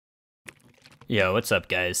Yo, what's up,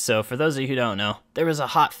 guys? So, for those of you who don't know, there was a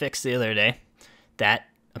hot fix the other day that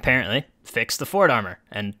apparently fixed the Ford armor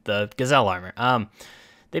and the Gazelle armor.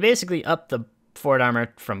 They basically upped the Ford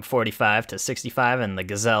armor from 45 to 65 and the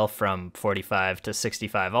Gazelle from 45 to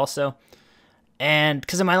 65 also. And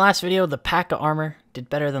because in my last video, the P.A.C.A armor did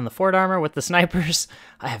better than the Ford armor with the snipers,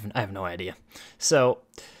 I have no idea. So,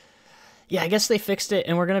 yeah, I guess they fixed it,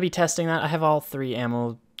 and we're going to be testing that. I have all three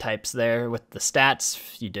ammo types there with the stats,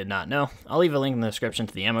 if you did not know. I'll leave a link in the description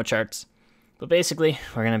to the ammo charts. But basically,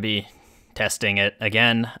 we're going to be testing it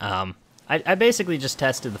again. I basically just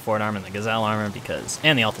tested the Ford armor and the Gazelle armor and the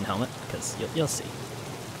Anton helmet, because you'll see.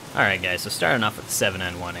 Alright guys, so starting off with the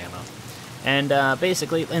 7N1 ammo. And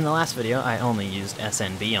basically, in the last video, I only used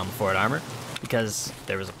SNB on the Ford armor, because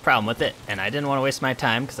there was a problem with it, and I didn't want to waste my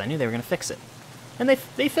time, because I knew they were going to fix it. And they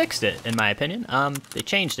fixed it, in my opinion. They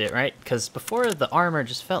changed it, right? Because before, the armor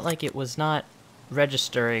just felt like it was not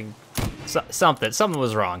registering something. Something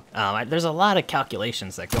was wrong. There's a lot of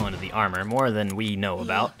calculations that go into the armor, more than we know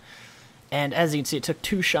about. And as you can see, it took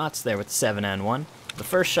 2 shots there with the 7N1. The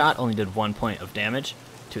first shot only did 1 point of damage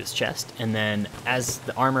to his chest, and then as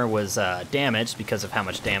the armor was damaged, because of how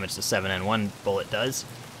much damage the 7N1 bullet does,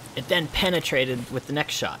 it then penetrated with the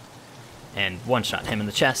next shot. And one-shot him in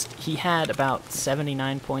the chest. He had about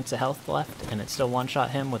 79 points of health left, and it still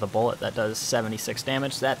one-shot him with a bullet that does 76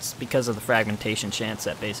 damage. That's because of the fragmentation chance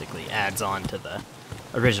that basically adds on to the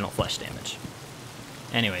original flesh damage.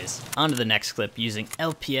 Anyways, on to the next clip using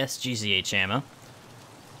LPS GZH ammo.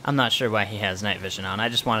 I'm not sure why he has night vision on. I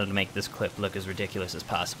just wanted to make this clip look as ridiculous as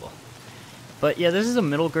possible. But yeah, this is a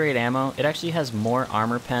middle grade ammo. It actually has more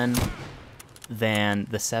armor pen than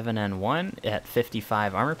the 7N1 at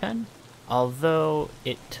 55 armor pen. Although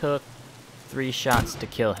it took 3 shots to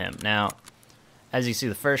kill him. Now, as you see,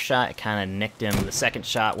 the first shot, it kind of nicked him. The second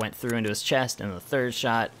shot went through into his chest, and the third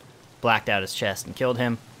shot blacked out his chest and killed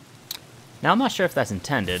him. Now, I'm not sure if that's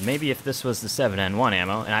intended. Maybe if this was the 7N1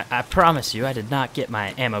 ammo, and I promise you, I did not get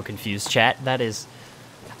my ammo confused, chat.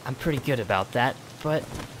 I'm pretty good about that, but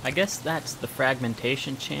I guess that's the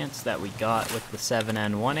fragmentation chance that we got with the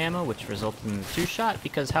 7N1 ammo, which resulted in the 2-shot,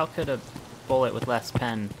 because how could a bullet with less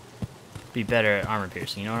pen be better at armor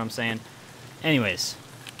piercing, you know what I'm saying? Anyways,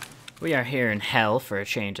 we are here in hell for a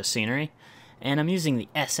change of scenery, and I'm using the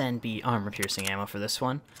SNB armor piercing ammo for this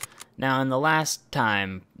one. Now, in the last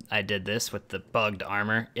time I did this with the bugged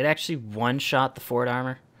armor, it actually one-shot the Ford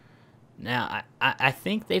armor. Now, I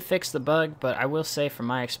think they fixed the bug, but I will say from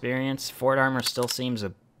my experience, Ford armor still seems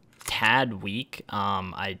a tad weak.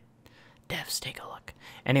 Devs, take a look.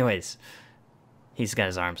 Anyways, he's got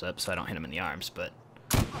his arms up, so I don't hit him in the arms, but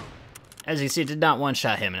as you see, it did not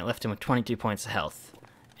one-shot him, and it left him with 22 points of health.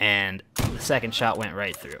 And the second shot went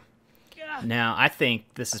right through. Now, I think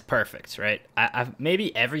this is perfect, right?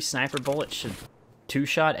 Maybe every sniper bullet should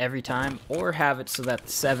 2-shot every time, or have it so that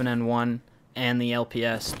the 7N1 and the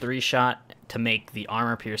LPS 3-shot to make the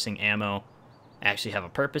armor-piercing ammo actually have a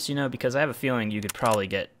purpose, you know? Because I have a feeling you could probably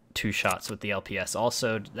get 2 shots with the LPS.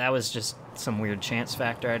 Also, that was just some weird chance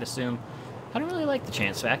factor, I'd assume. I don't really like the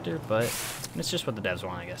chance factor, but it's just what the devs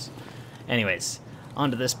want, I guess. Anyways,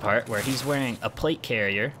 on to this part where he's wearing a plate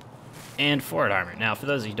carrier and Ford armor. Now, for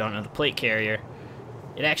those of you who don't know, the plate carrier,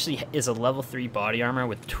 it actually is a level 3 body armor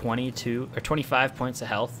with 25 points of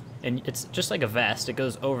health, and it's just like a vest. It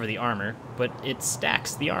goes over the armor, but it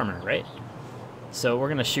stacks the armor, right? So we're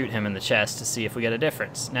gonna shoot him in the chest to see if we get a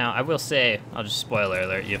difference. Now, I will say, I'll just spoiler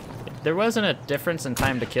alert you, there wasn't a difference in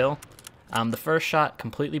time to kill. The first shot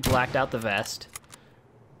completely blacked out the vest,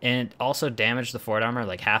 and it also damaged the Ford armor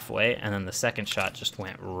like halfway, and then the second shot just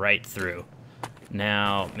went right through.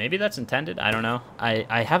 Now, maybe that's intended, I don't know.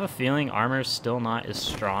 I have a feeling armor's still not as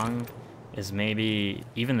strong as maybe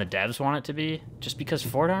even the devs want it to be, just because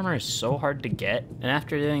Ford armor is so hard to get. And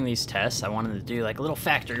after doing these tests, I wanted to do like a little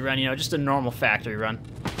factory run, you know, just a normal factory run.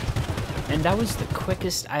 And that was the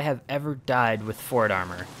quickest I have ever died with Ford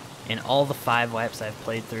armor in all the 5 wipes I've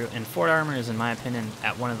played through. And Ford armor is, in my opinion,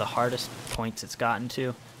 at one of the hardest points it's gotten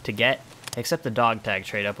to get, except the dog tag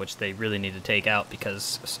trade up, which they really need to take out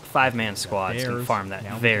because 5-man squads can farm that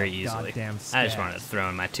very easily. I just wanted to throw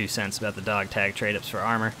in my 2 cents about the dog tag trade ups for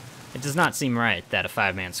armor. It does not seem right that a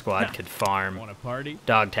 5-man squad could farm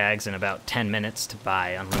dog tags in about 10 minutes to buy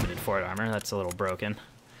unlimited Ford armor. That's a little broken.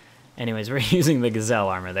 Anyways, we're using the Gazelle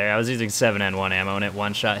armor there. I was using 7N1 ammo and it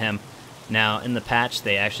one-shot him. Now, in the patch,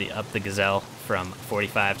 they actually upped the Gazelle from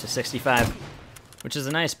 45 to 65, which is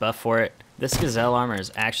a nice buff for it. This Gazelle armor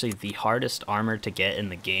is actually the hardest armor to get in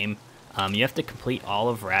the game. You have to complete all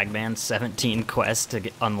of Ragman's 17 quests to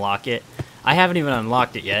unlock it. I haven't even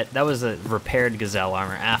unlocked it yet. That was a repaired Gazelle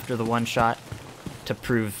armor after the one-shot to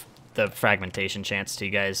prove the fragmentation chance to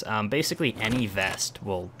you guys. Basically, any vest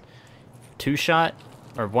will two-shot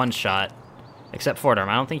or one-shot, except Fort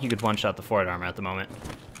Armor. I don't think you could one-shot the Fort Armor at the moment.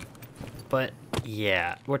 But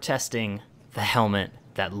yeah, we're testing the helmet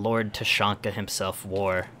that Lord Tashanka himself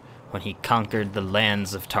wore when he conquered the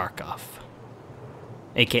lands of Tarkov,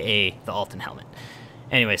 aka the Alton helmet.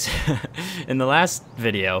 Anyways, in the last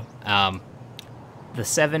video, the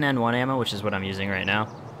 7N1 ammo, which is what I'm using right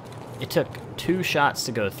now, it took 2 shots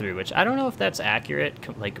to go through, which I don't know if that's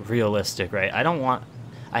accurate, like realistic, right?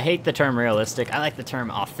 I hate the term realistic. I like the term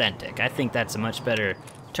authentic. I think that's a much better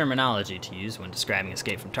terminology to use when describing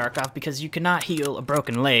Escape from Tarkov, because you cannot heal a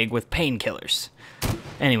broken leg with painkillers.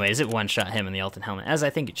 Anyways, it one-shot him in the Alton helmet, as I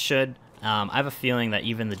think it should. I have a feeling that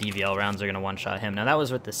even the DVL rounds are going to one-shot him. Now, that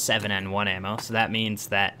was with the 7N1 ammo, so that means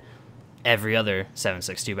that every other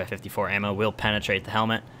 7.62x54 ammo will penetrate the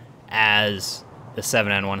helmet, as the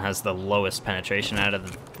 7N1 has the lowest penetration out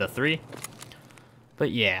of the 3.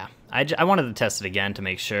 But yeah, I wanted to test it again to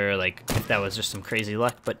make sure, like, if that was just some crazy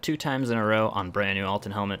luck, but 2 times in a row on brand new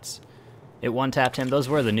Alton helmets, it one-tapped him. Those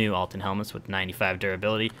were the new Alton helmets with 95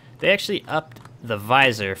 durability. They actually upped the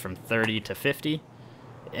visor from 30 to 50,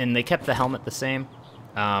 and they kept the helmet the same.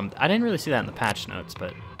 I didn't really see that in the patch notes,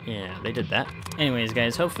 but yeah, they did that. Anyways,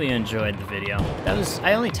 guys, hopefully you enjoyed the video.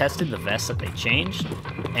 I only tested the vests that they changed,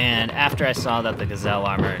 and after I saw that the Gazelle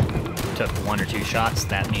armor took 1 or 2 shots,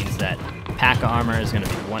 that means that P.A.K.A. armor is going to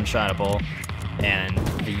be one-shottable, and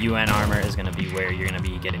the UN armor is going to be where you're going to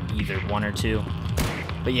be getting either 1 or 2.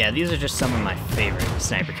 But yeah, these are just some of my favorite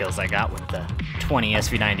sniper kills I got with the 20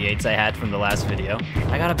 SV98s I had from the last video.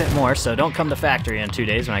 I got a bit more, so don't come to factory in 2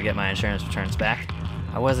 days when I get my insurance returns back.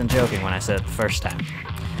 I wasn't joking when I said it the first time.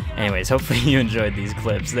 Anyways, hopefully you enjoyed these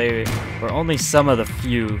clips. They were only some of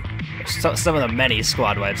the many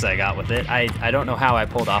squad wipes I got with it. I don't know how I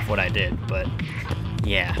pulled off what I did, but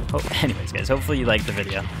yeah. Anyways, guys, hopefully you liked the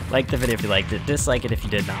video. Like the video if you liked it, dislike it if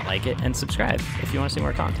you did not like it, and subscribe if you want to see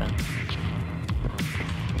more content.